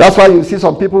 That's why you see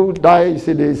some people die.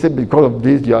 They say because of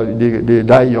this they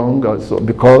die young, so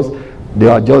because they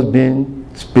are just being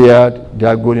spared. They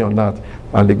are going on that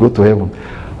and they go to heaven.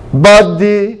 But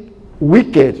the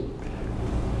wicked,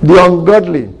 the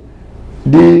ungodly,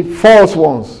 the false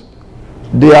ones,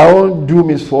 their own doom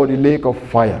is for the lake of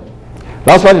fire.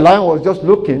 That's why the lion was just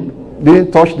looking,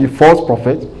 didn't touch the false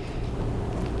prophet,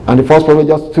 and the false prophet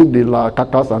just took the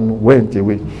carcass and went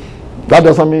away. That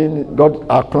doesn't mean God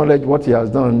acknowledged what He has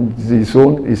done. His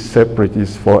own is separate,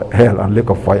 is for hell and lake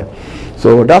of fire.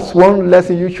 So that's one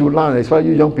lesson you should learn,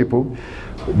 especially you young people.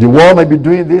 The world may be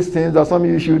doing these things, that's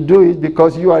something you should do it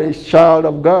because you are a child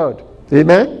of God.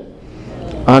 Amen?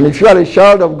 And if you are a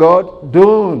child of God,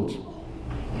 don't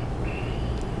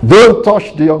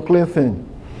touch the unclean thing.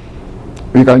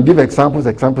 We can give examples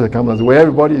where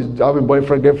everybody is having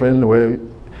boyfriend, girlfriend, where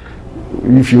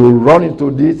if you run into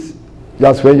this,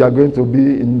 that's where you are going to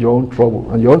be in your own trouble.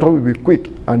 And your own trouble will be quick,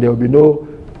 and there will be no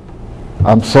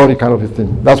I'm sorry kind of a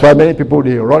thing. That's why many people,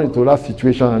 they run into that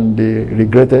situation and they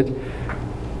regret it.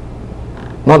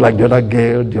 Not like the other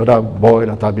girl, the other boy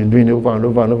that have been doing it over and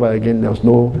over and over again. There's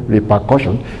no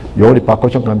repercussion. Your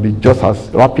repercussion can be just as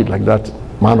rapid like that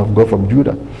man of God from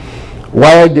Judah.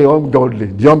 While the ungodly,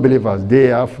 the unbelievers, they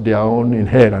have their own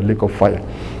inherent lake of fire,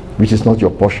 which is not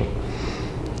your portion.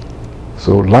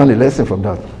 So learn a lesson from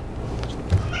that.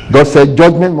 God said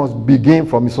judgment must begin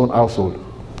from His own household.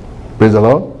 Praise the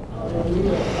Lord.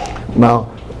 Now,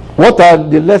 what are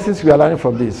the lessons we are learning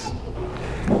from this?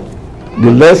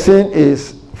 The lesson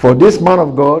is, for this man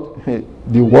of God,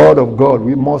 the word of God,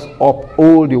 we must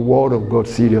uphold the word of God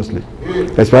seriously.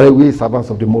 Especially we servants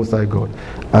of the Most High God.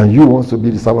 And you want to be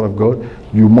the servant of God,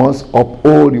 you must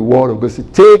uphold the word of God. Say,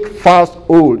 take fast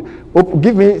hold.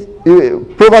 Give me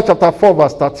Proverbs chapter 4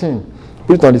 verse 13.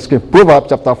 Put it on the screen. Proverbs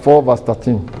chapter 4, verse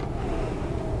 13.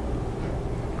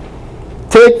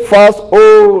 Take fast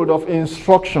hold of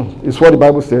instruction, is what the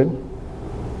Bible said.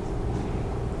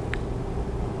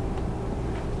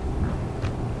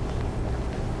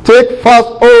 Take fast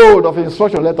hold of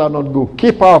instruction, let her not go.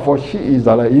 Keep her, for she is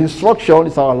alive. Instruction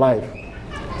is our life.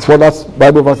 That's what that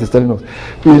Bible verse is telling us.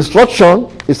 The instruction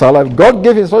is our life. God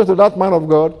gave instruction to that man of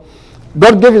God.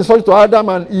 God gave instruction to Adam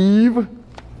and Eve.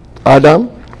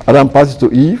 Adam passes to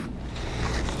Eve.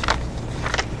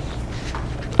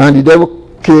 And the devil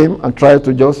came and tried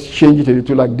to just change it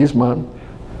into like this man.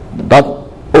 That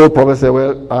old prophet said,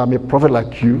 well, I'm a prophet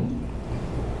like you.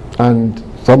 And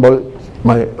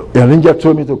an angel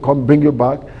told me to come bring you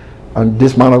back. And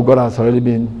this man of God has already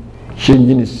been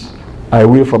changing his I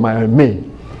will from I may.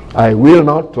 I will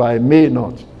not to I may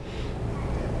not.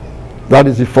 That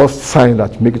is the first sign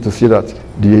that makes you to see that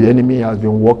the enemy has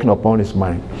been working upon his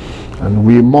mind. And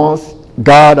we must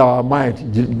guard our mind.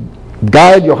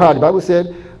 Guide your heart. The Bible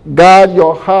said, guard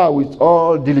your heart with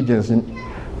all diligence. In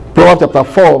Proverbs chapter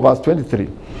 4, verse 23.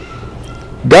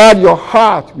 Guard your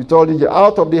heart with all diligence.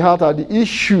 Out of the heart are the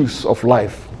issues of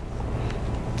life.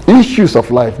 Issues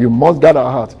of life. You must guard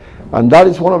our heart. And that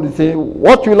is one of the things.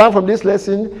 What you learn from this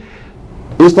lesson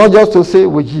is not just to say,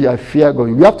 well, gee, I fear God.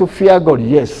 You have to fear God,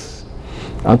 yes.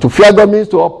 And to fear God means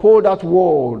to uphold that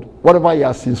word. Whatever He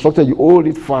has instructed, you hold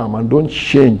it firm and don't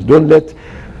change. Don't let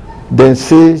them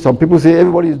say, some people say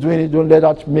everybody is doing it, don't let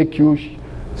that make you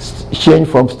change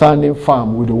from standing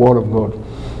firm with the word of God.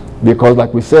 Because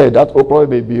like we said, that prophet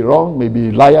may be wrong, may be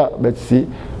a liar, but see,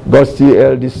 God still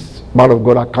held this man of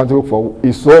God accountable for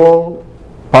his own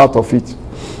part of it.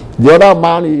 The other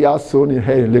man, he has sown in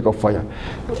hell in lake of fire.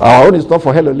 Our own is not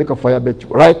for hell in lake of fire, but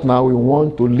right now we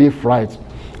want to live right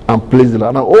and please the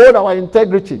Lord. And hold our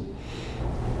integrity.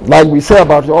 Like we say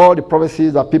about all the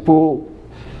prophecies that people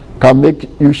can make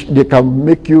you, they can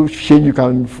make you change. You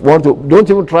can want to, don't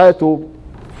even try to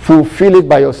fulfill it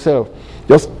by yourself.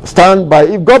 Just stand by.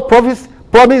 If God promised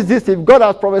this, if God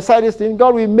has prophesied this thing,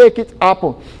 God will make it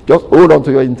happen. Just hold on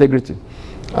to your integrity.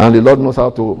 And the Lord knows how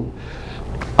to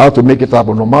make it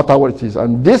happen, no matter what it is.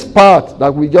 And this part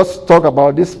that we just talked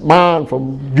about, this man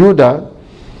from Judah,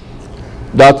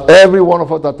 that every one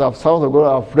of us that have sounds of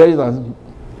God have read it and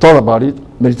thought about it,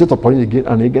 meditate upon it again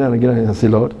and again and again and say,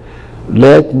 Lord,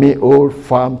 let me hold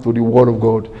firm to the word of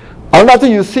God. Another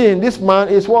thing you see in this man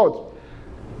is what?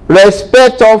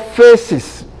 Respect of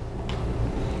faces.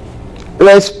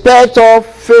 Respect of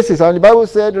faces. And the Bible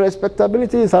said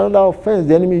respectability is another offense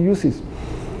the enemy uses.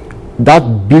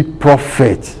 That big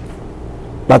prophet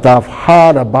that I've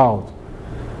heard about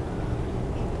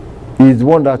is the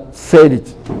one that said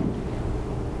it.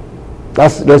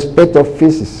 That's respect of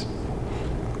faces.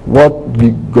 What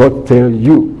did God tell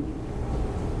you?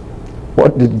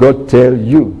 What did God tell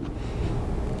you?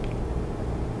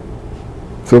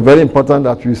 So very important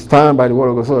that you stand by the word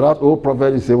of God. So that old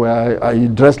prophet, you say, well, I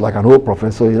dress like an old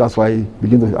prophet, so that's why he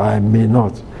begins to say, I may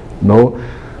not. No.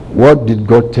 What did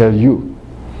God tell you?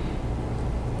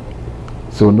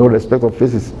 So no respect of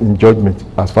faces in judgment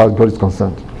as far as God is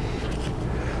concerned.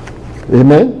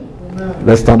 Amen? Amen.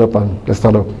 Let's stand up and let's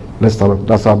stand up. Let's stand up.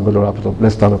 That's how I'm going to wrap it up.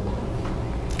 Let's stand up.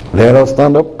 Let us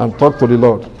stand up and talk to the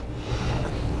Lord.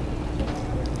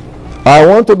 I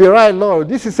want to be right, Lord.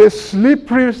 This is a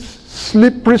slippery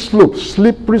slope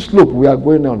we are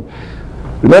going on.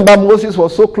 Remember, Moses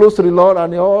was so close to the Lord,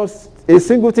 and a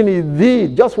single thing he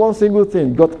did, just one single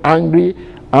thing, got angry,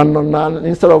 and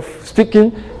instead of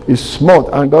speaking, he smote,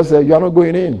 and God said, you are not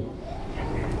going in.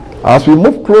 As we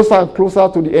move closer and closer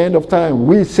to the end of time,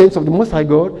 we saints of the Most High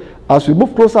God, as we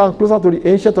move closer and closer to the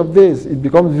Ancient of Days, it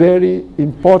becomes very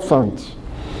important.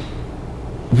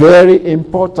 Very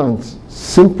important.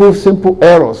 Simple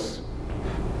errors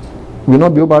will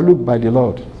not be overlooked by the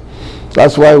Lord.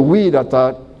 That's why we that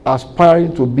are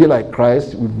aspiring to be like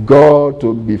Christ, we've got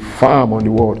to be firm on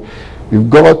the word. We've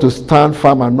got to stand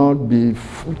firm and not be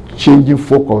changing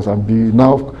focus and be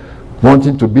now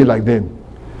wanting to be like them.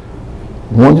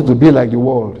 Wanting to be like the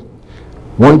world.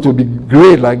 Wanting to be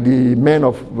great like the men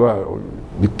of,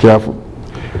 be careful.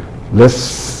 Let's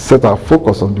set our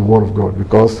focus on the word of God,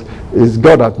 because it's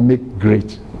God that makes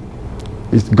great.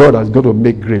 It's God that's going to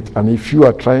make great. And if you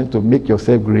are trying to make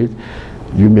yourself great,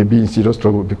 you may be in serious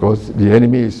trouble, because the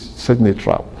enemy is setting a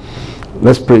trap.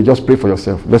 Let's pray. Just pray for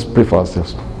yourself. Let's pray for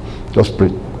ourselves. Just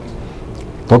pray.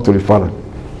 Talk to the Father.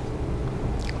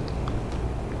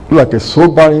 Like a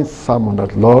sobering sermon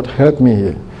that, Lord, help me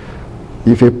here.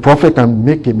 If a prophet can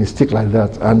make a mistake like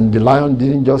that, and the lion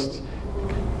didn't just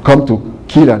come to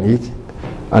kill and eat,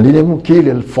 and didn't even kill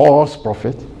a false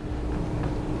prophet,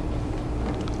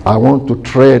 I want to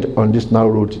tread on this narrow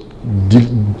road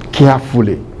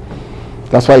carefully.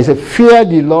 That's why he said, fear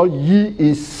the Lord, ye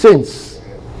is saints.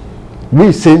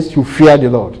 We saints, you fear the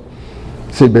Lord.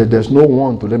 He said, but there's no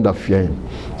one to them that fear him.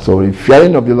 So the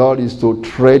fearing of the Lord is to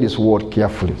tread his word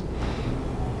carefully.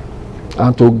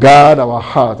 And to guard our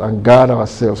heart and guard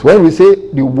ourselves. When we say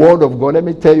the word of God, let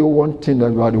me tell you one thing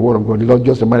about the word of God. The Lord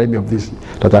just reminded me of this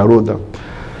that I wrote down.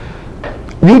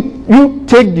 You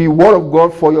take the word of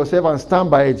God for yourself and stand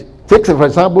by it. Take, for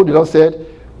example, the Lord said,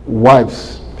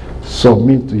 wives,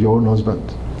 submit to your own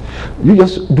husband. You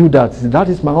just do that. That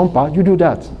is my own part. You do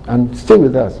that and stay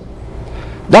with that.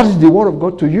 That is the word of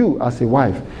God to you as a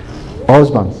wife.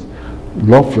 Husbands,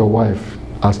 love your wife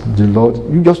as the Lord.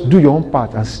 You just do your own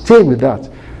part and stay with that.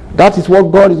 That is what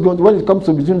God is going to, when it comes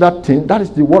to between that thing, that is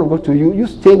the word of God to you. You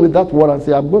stay with that word and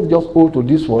say, I'm going to just hold to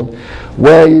this one.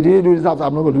 Where he didn't do that,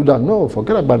 I'm not going to do that. No,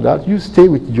 forget about that. You stay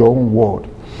with your own word.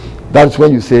 That's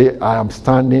when you say, I am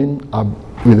standing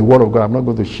with the word of God. I'm not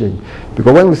going to change.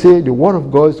 Because when we say the word of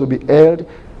God is to be held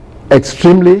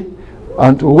extremely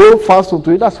and to hold fast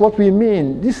onto it, that's what we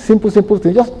mean. This simple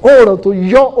thing. Just hold on to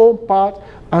your own part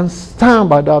and stand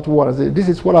by that word and say, this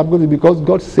is what I'm going to do because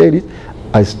God said it.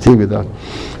 I stay with that.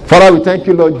 Father, we thank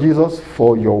you, Lord Jesus,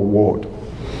 for your word.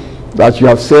 That you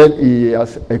have said he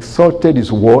has exalted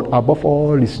his word above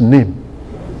all his name.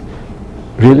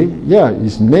 Really? Yeah,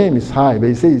 his name is high, but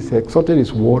he says he's exalted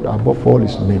his word above all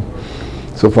his name.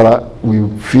 So, Father, we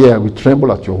fear, we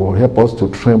tremble at your word. Help us to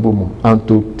tremble more and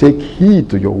to take heed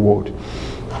to your word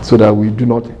so that we do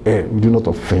not err, we do not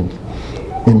offend.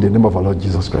 In the name of our Lord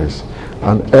Jesus Christ.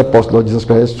 And help us, Lord Jesus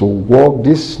Christ, to walk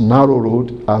this narrow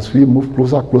road as we move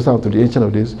closer to the Ancient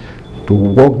of Days, to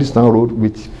walk this narrow road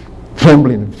with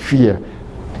trembling, fear,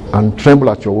 and tremble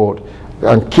at your word,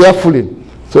 and carefully,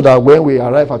 so that when we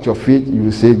arrive at your feet, you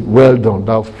will say, well done,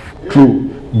 thou true,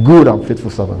 good and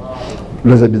faithful servant.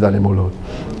 Blessed be thy name, O Lord.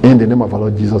 In the name of our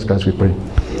Lord Jesus Christ we pray.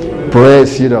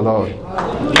 Praise ye the Lord.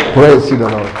 Praise ye the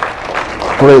Lord.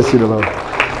 Praise ye the Lord.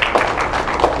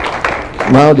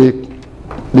 Now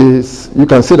you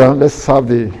can sit down. Let's have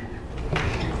the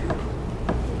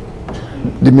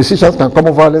musicians can come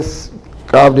over. Let's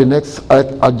have the next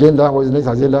agenda. What is the next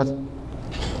agenda?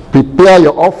 Prepare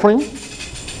your offering.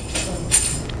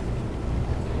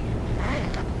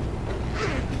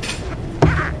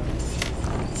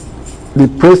 The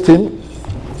praise team,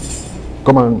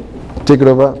 come and take it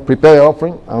over. Prepare your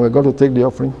offering, and we're going to take the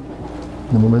offering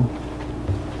in a moment.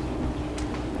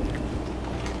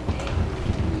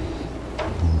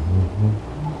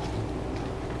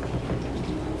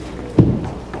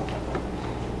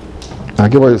 I'll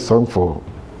give us a song for